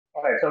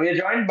All right, so we are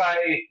joined by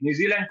New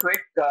Zealand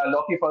quick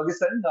Lockie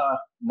Ferguson,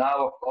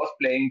 now of course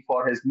playing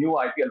for his new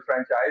IPL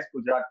franchise,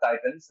 Gujarat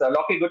Titans.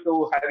 Lockie, good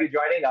to have you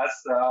joining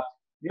us.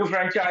 New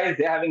franchise,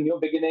 they're having new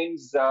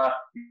beginnings.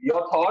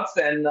 Your thoughts,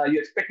 and you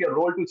expect your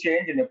role to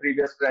change in your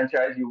previous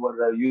franchise. You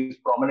were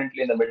used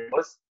prominently in the mid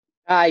overs.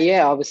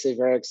 Yeah, obviously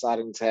very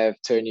exciting to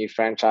have two new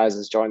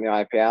franchises join the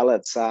IPL.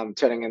 It's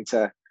turning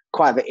into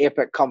quite the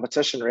epic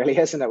competition, really,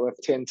 isn't it, with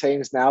 10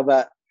 teams now?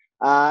 But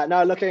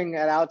no, looking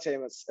at our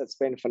team, it's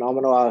been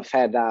phenomenal. I've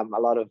had a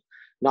lot of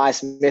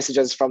nice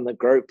messages from the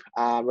group.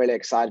 I'm really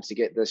excited to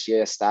get this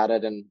year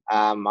started, and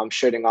I'm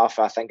shooting off,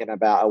 I think, in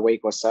about a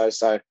week or so.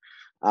 So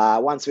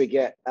once we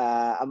get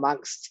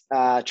amongst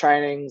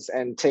trainings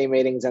and team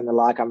meetings and the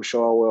like, I'm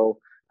sure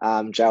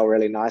we'll gel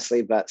really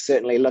nicely. But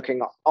certainly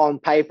looking on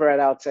paper at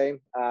our team,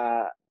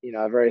 a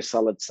very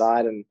solid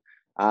side, and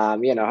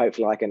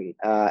hopefully I can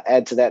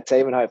add to that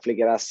team and hopefully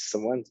get us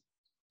some wins.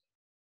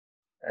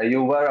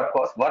 You were, of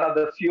course, one of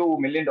the few $1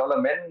 million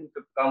men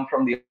to come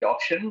from the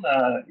auction.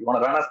 You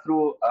want to run us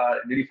through?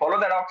 Did you follow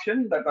that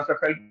auction? That must have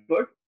felt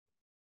good.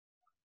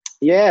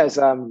 Yeah, it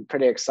was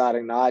pretty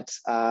exciting night.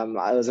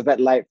 It was a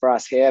bit late for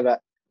us here, but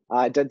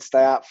I did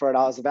stay up for it.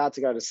 I was about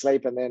to go to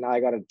sleep, and then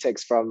I got a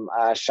text from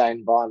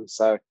Shane Bond.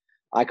 So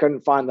I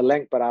couldn't find the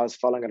link, but I was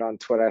following it on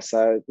Twitter.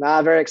 So,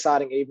 very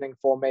exciting evening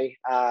for me.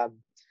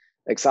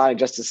 Exciting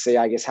just to see,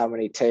 I guess, how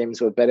many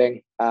teams were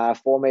bidding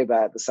for me.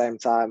 But at the same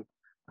time,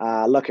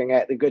 looking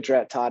at the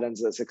Gujarat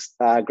Titans, it's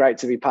great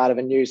to be part of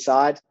a new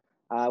side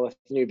with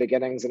new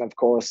beginnings. And, of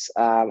course,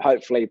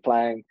 hopefully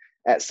playing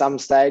at some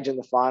stage in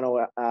the final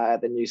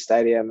at the new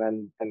stadium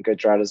in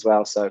Gujarat as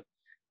well. So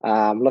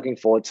looking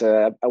forward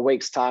to a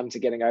week's time to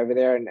getting over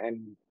there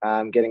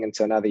and getting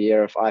into another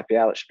year of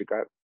IPL. It should be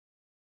great.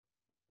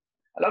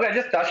 Look, I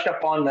just touched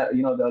upon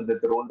the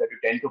role that you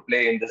tend to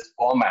play in this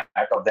format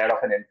of that of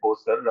an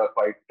enforcer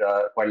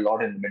quite a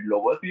lot in the middle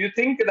overs. Do you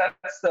think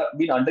that's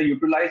been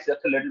underutilized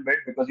just a little bit?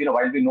 Because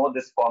while we know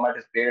this format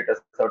is played at a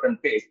certain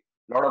pace,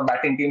 a lot of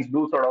batting teams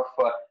do sort of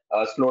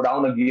slow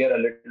down a gear a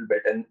little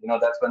bit, and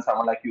that's when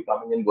someone like you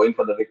coming in going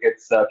for the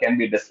wickets can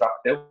be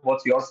disruptive.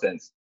 What's your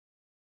sense?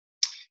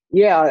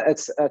 Yeah,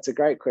 it's a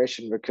great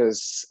question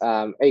because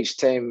each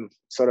team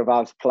sort of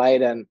I've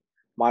played in,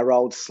 my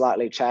role's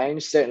slightly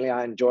changed. Certainly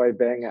I enjoy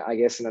being, I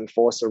guess, an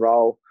enforcer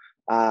role.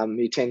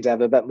 You tend to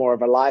have a bit more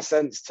of a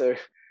license to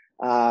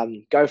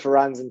go for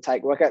runs and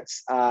take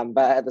wickets. But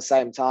at the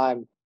same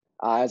time,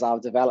 as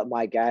I've developed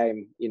my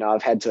game,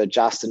 I've had to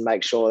adjust and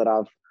make sure that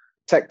I've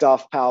ticked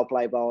off power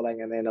play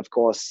bowling and then, of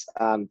course,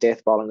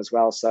 death bowling as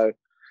well. So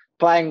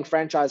playing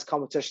franchise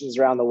competitions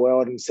around the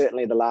world, and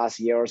certainly the last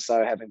year or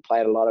so, having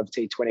played a lot of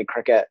T20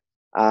 cricket,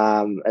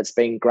 it's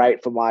been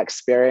great for my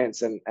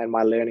experience and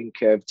my learning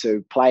curve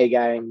to play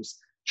games,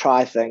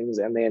 try things,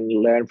 and then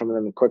learn from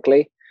them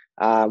quickly.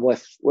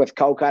 With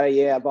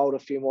Kolkata, I bowled a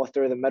few more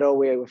through the middle.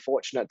 We were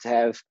fortunate to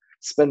have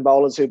spin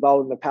bowlers who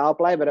bowled in the power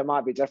play, but it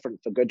might be different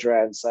for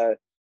Gujarat. So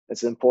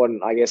it's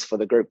important, I guess, for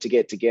the group to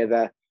get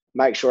together,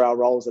 make sure our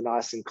roles are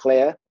nice and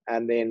clear.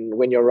 And then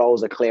when your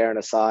roles are clear in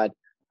a side,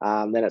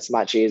 then it's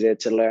much easier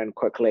to learn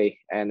quickly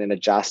and then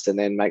adjust and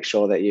then make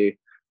sure that you,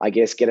 I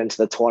guess, get into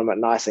the tournament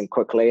nice and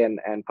quickly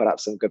and put up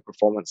some good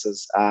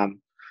performances.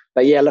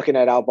 But yeah, looking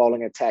at our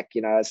bowling attack,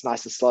 it's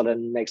nice to slot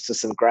in next to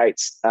some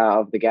greats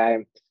of the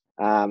game.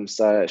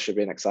 So it should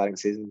be an exciting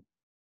season.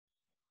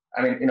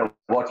 I mean,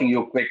 watching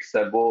you quicks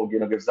go,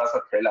 gives us a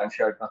thrill. I'm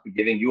sure it must be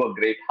giving you a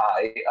great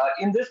high.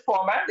 In this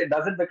format, it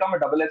doesn't become a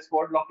double-edged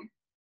sword, Lockie?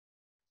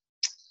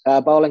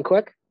 Bowling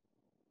quick?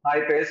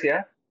 High pace,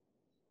 yeah.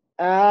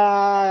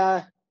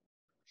 I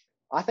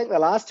think the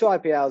last two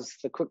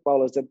IPLs, the quick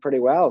bowlers did pretty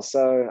well.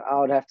 So I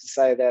would have to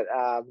say that,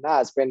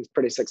 it's been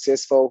pretty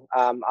successful.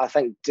 I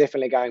think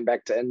definitely going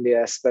back to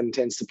India, spin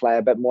tends to play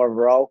a bit more of a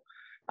role.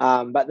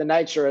 But the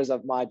nature is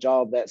of my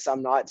job that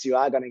some nights you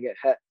are going to get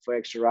hit for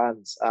extra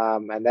runs.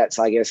 And that's,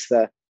 I guess,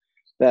 the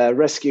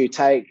risk you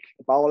take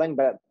bowling.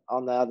 But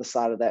on the other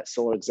side of that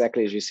sword,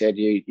 exactly as you said,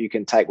 you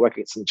can take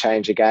wickets and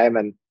change a game.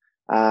 And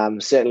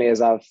certainly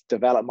as I've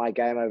developed my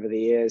game over the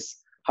years,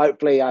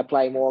 hopefully I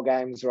play more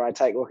games where I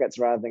take wickets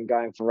rather than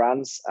going for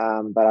runs.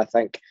 But I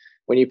think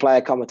when you play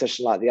a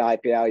competition like the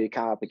IPL, you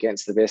come up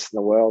against the best in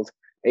the world.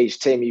 Each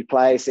team you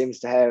play seems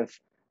to have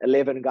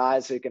 11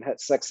 guys who can hit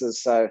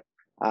sixes. So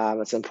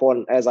it's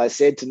important, as I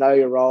said, to know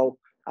your role,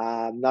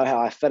 know how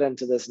I fit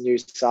into this new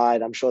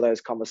side. I'm sure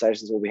those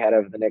conversations will be had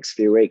over the next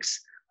few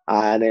weeks.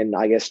 And then,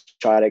 I guess,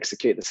 try to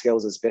execute the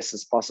skills as best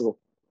as possible.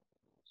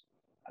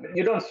 I mean,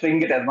 you don't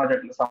swing it as much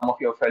as some of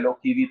your fellow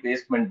Kiwi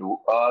pacemen do.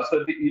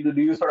 So do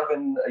you sort of,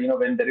 when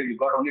you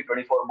got only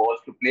 24 balls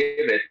to play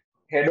with,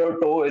 head or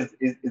toe is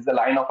the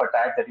line of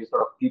attack that you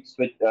sort of keep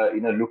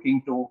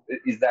looking to?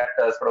 Is that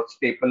a sort of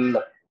staple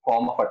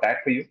form of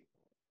attack for you?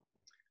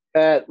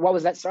 What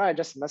was that? Sorry, I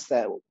just missed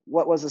that.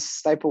 What was a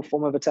staple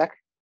form of attack?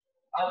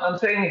 I'm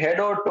saying head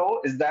or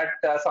toe. Is that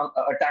a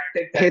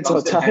tactic that Heads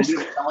comes or in handy toes?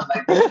 with someone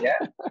like you?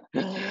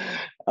 Yeah.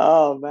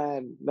 Oh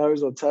man,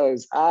 nose or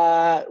toes?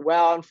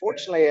 Well,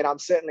 unfortunately, and I'm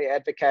certainly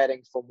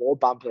advocating for more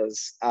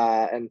bumpers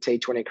in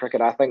T20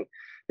 cricket. I think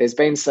there's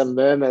been some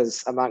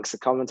murmurs amongst the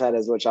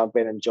commentators, which I've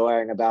been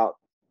enjoying, about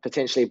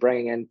potentially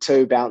bringing in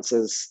 2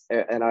 bouncers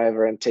and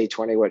over in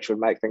T20, which would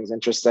make things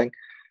interesting.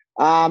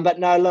 But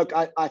no, look,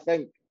 I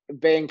think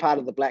being part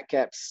of the Black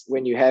Caps,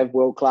 when you have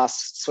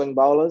world-class swing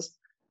bowlers,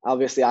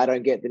 obviously I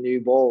don't get the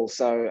new ball.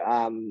 So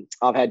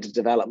I've had to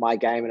develop my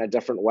game in a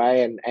different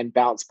way, and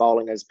bounce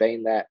bowling has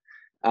been that.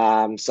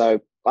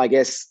 So I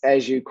guess,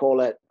 as you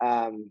call it,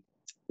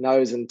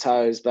 nose and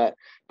toes, but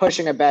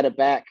pushing a batter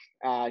back,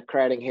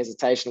 creating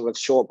hesitation with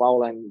short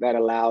bowling, that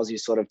allows you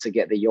sort of to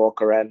get the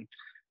Yorker in.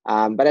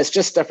 But it's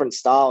just different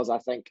styles. I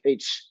think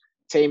each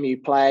team you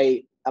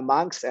play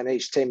amongst and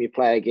each team you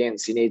play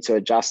against, you need to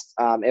adjust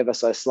ever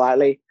so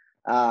slightly.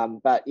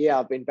 But yeah,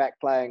 I've been back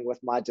playing with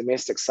my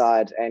domestic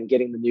side and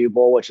getting the new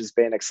ball, which has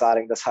been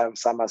exciting this home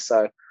summer.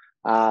 So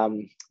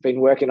been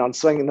working on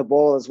swinging the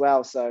ball as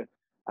well. So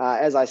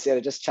as I said,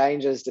 it just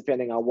changes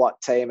depending on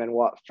what team and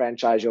what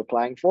franchise you're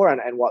playing for,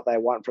 and what they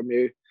want from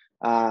you.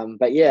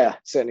 But yeah,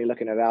 certainly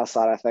looking at our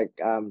side, I think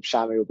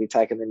Shami will be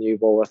taking the new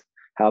ball with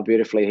how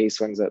beautifully he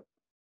swings it.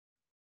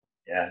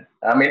 Yeah,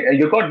 I mean,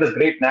 you got this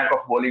great knack of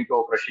bowling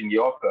toe crushing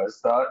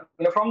Yorkers.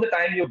 From the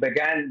time you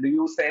began, do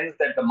you sense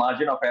that the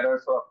margin of error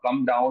sort of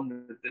come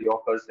down with the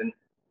Yorkers, and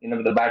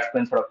with the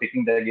batsmen sort of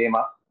picking their game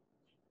up?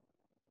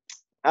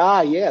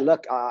 Yeah,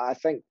 look, I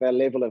think the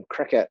level of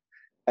cricket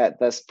at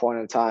this point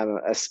in time,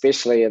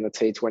 especially in the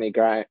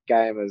T20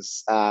 game,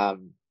 is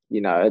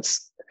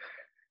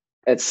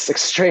it's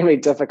extremely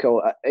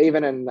difficult.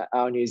 Even in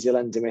our New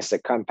Zealand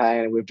domestic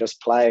campaign we've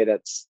just played,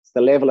 it's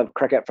the level of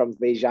cricket from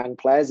these young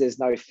players. There's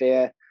no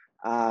fear.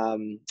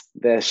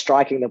 They're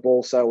striking the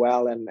ball so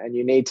well, and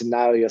you need to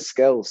know your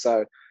skills.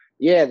 So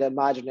yeah, the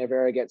margin of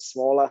error gets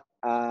smaller.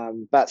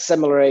 But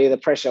similarly, the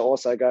pressure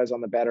also goes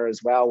on the batter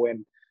as well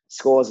when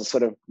scores are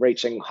sort of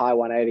reaching high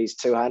 180s,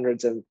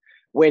 200s. And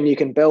when you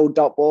can build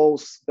dot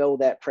balls,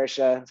 build that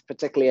pressure,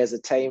 particularly as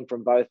a team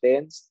from both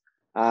ends,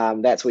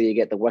 that's where you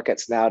get the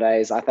wickets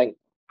nowadays. I think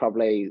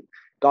probably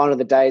gone are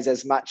the days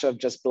as much of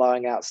just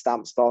blowing out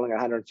stumps, bowling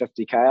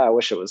 150k. I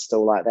wish it was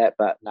still like that,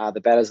 but no, the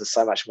batters are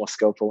so much more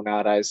skillful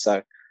nowadays.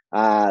 So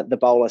the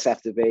bowlers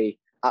have to be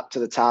up to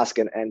the task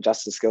and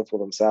just as skillful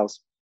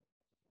themselves.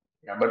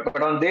 Yeah,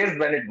 but on days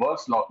when it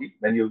works, Lockie,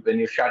 when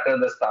you shatter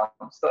the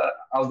stumps,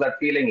 how's that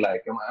feeling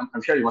like?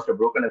 I'm sure you must have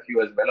broken a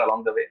few as well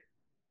along the way.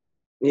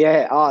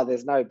 Yeah,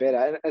 there's no better,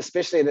 and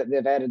especially that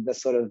they've added the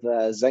sort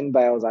of zing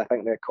bails, I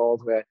think they're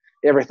called, where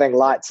everything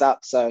lights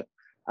up. So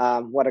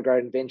what a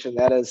great invention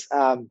that is.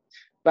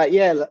 But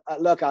yeah,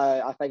 look,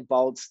 I think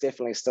bowled's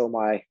definitely still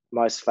my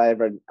most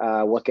favourite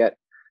wicket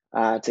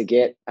to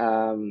get.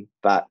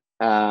 But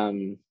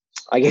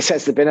I guess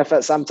that's the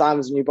benefit.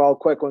 Sometimes when you bowl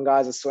quick when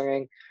guys are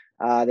swinging,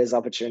 there's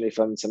opportunity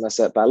for them to miss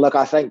it. But look,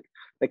 I think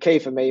the key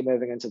for me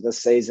moving into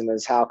this season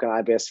is how can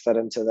I best fit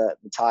into the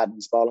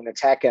Titans bowling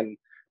attack. And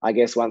I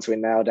guess once we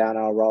nail down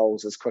our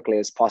roles as quickly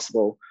as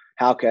possible,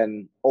 how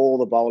can all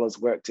the bowlers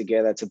work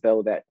together to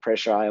build that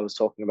pressure I was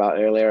talking about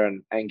earlier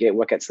and get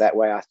wickets that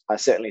way. I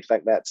certainly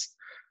think that's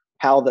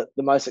how the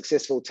most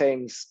successful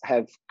teams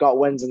have got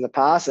wins in the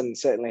past, and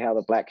certainly how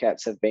the Black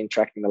Caps have been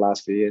tracking the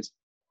last few years.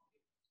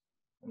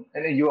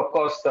 And you, of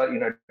course,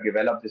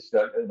 develop this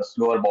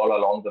slower ball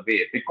along the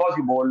way because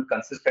you bowl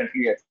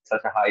consistently at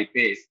such a high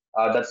pace.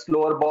 That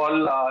slower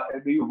ball,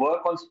 do you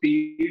work on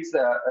speeds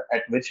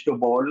at which to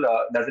bowl?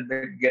 Does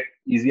it get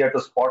easier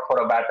to spot for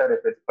a batter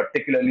if it's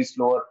particularly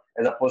slower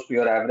as opposed to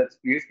your average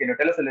speeds? Can you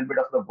tell us a little bit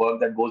of the work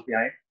that goes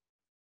behind?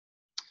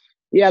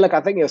 Yeah, look,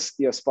 I think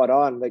you're spot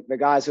on. The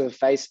guys who have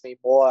faced me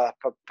more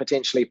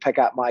potentially pick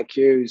up my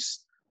cues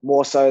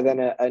more so than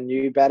a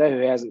new batter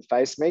who hasn't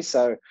faced me.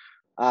 So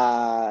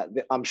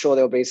I'm sure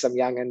there'll be some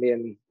young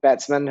Indian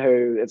batsmen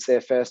who it's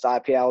their first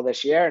IPL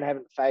this year and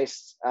haven't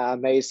faced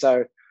me.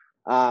 So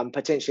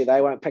potentially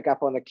they won't pick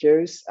up on the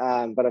cues.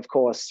 But of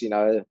course,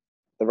 the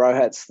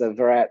Rohits, the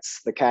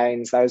Virats, the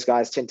Kanes, those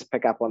guys tend to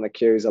pick up on the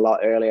cues a lot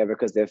earlier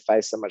because they've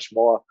faced so much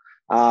more.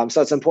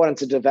 So it's important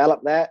to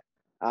develop that.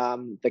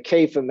 The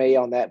key for me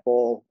on that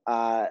ball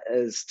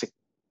is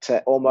to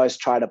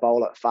almost try to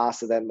bowl it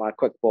faster than my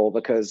quick ball,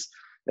 because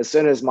as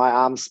soon as my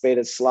arm speed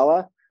is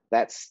slower,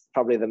 that's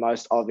probably the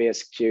most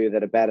obvious cue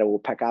that a batter will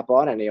pick up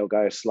on, and he'll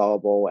go slower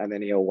ball and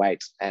then he'll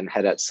wait and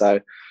hit it. So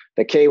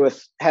the key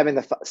with having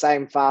the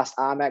same fast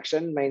arm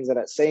action means that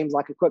it seems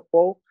like a quick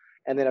ball.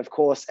 And then, of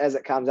course, as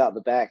it comes out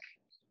the back,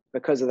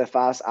 because of the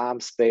fast arm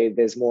speed,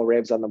 there's more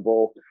revs on the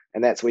ball.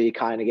 And that's where you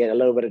kind of get a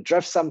little bit of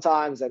drift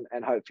sometimes and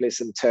hopefully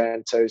some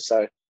turn too.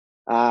 So,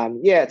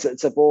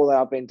 it's a ball that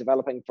I've been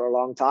developing for a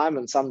long time.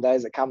 And some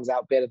days it comes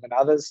out better than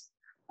others.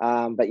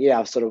 But yeah,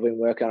 I've sort of been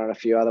working on a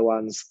few other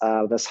ones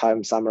this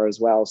home summer as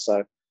well.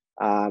 So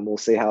we'll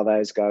see how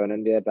those go in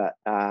India. But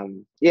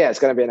it's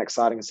going to be an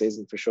exciting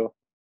season for sure.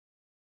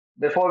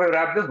 Before we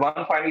wrap this, one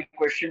final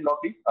question,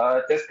 Lockie.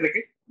 Test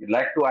cricket. You'd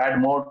like to add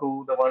more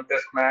to the one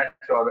test match,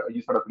 or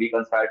you sort of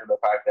reconcile to the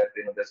fact that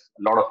there's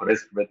a lot of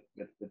risk with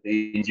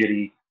the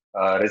injury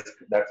risk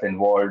that's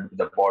involved,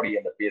 the body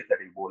and the pace that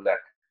you bowl at?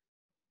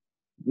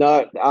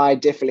 No, I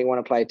definitely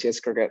want to play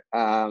Test cricket.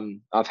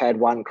 I've had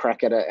one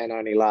crack at it and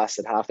only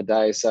lasted half a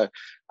day. So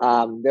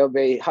there'll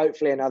be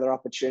hopefully another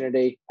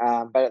opportunity.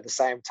 But at the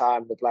same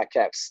time, the Black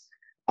Caps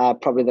are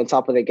probably the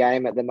top of the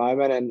game at the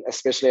moment. And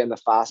especially in the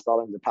fast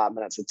bowling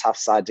department, it's a tough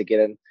side to get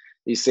in.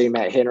 You see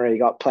Matt Henry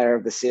got player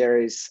of the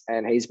series,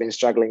 and he's been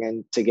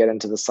struggling to get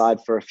into the side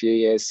for a few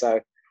years.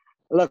 So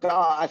look,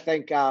 I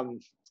think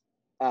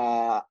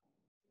uh,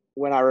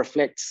 when I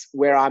reflect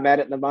where I'm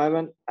at the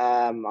moment,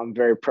 I'm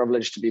very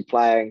privileged to be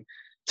playing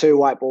two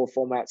white ball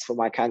formats for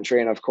my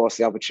country, and of course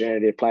the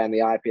opportunity to play in the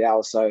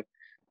IPL. So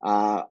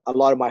a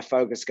lot of my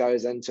focus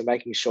goes into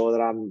making sure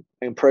that I'm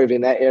improving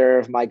that area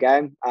of my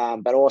game.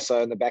 But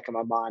also in the back of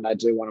my mind, I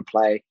do want to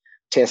play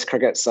Test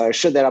cricket. So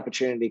should that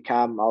opportunity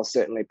come, I'll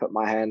certainly put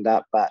my hand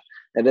up. But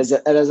it is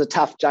a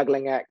tough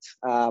juggling act.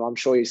 I'm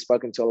sure you've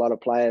spoken to a lot of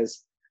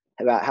players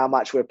about how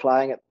much we're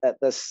playing at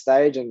this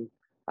stage, and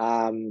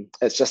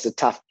it's just a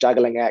tough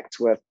juggling act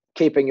with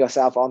keeping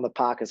yourself on the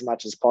park as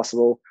much as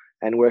possible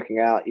and working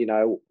out,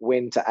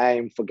 when to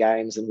aim for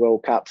games and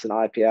World Cups and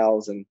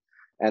IPLs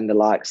and the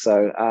like.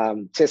 So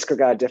Test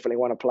cricket I definitely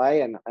want to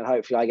play, and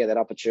hopefully I get that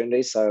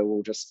opportunity. So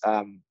we'll just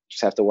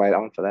have to wait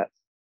on for that.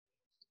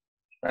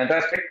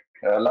 Fantastic.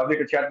 Lovely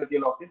to chat with you,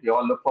 Lockie. We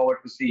all look forward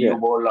to see you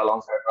bowl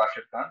alongside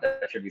Rashid Khan.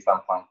 That should be some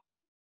fun.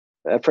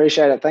 I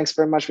appreciate it. Thanks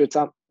very much for your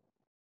time.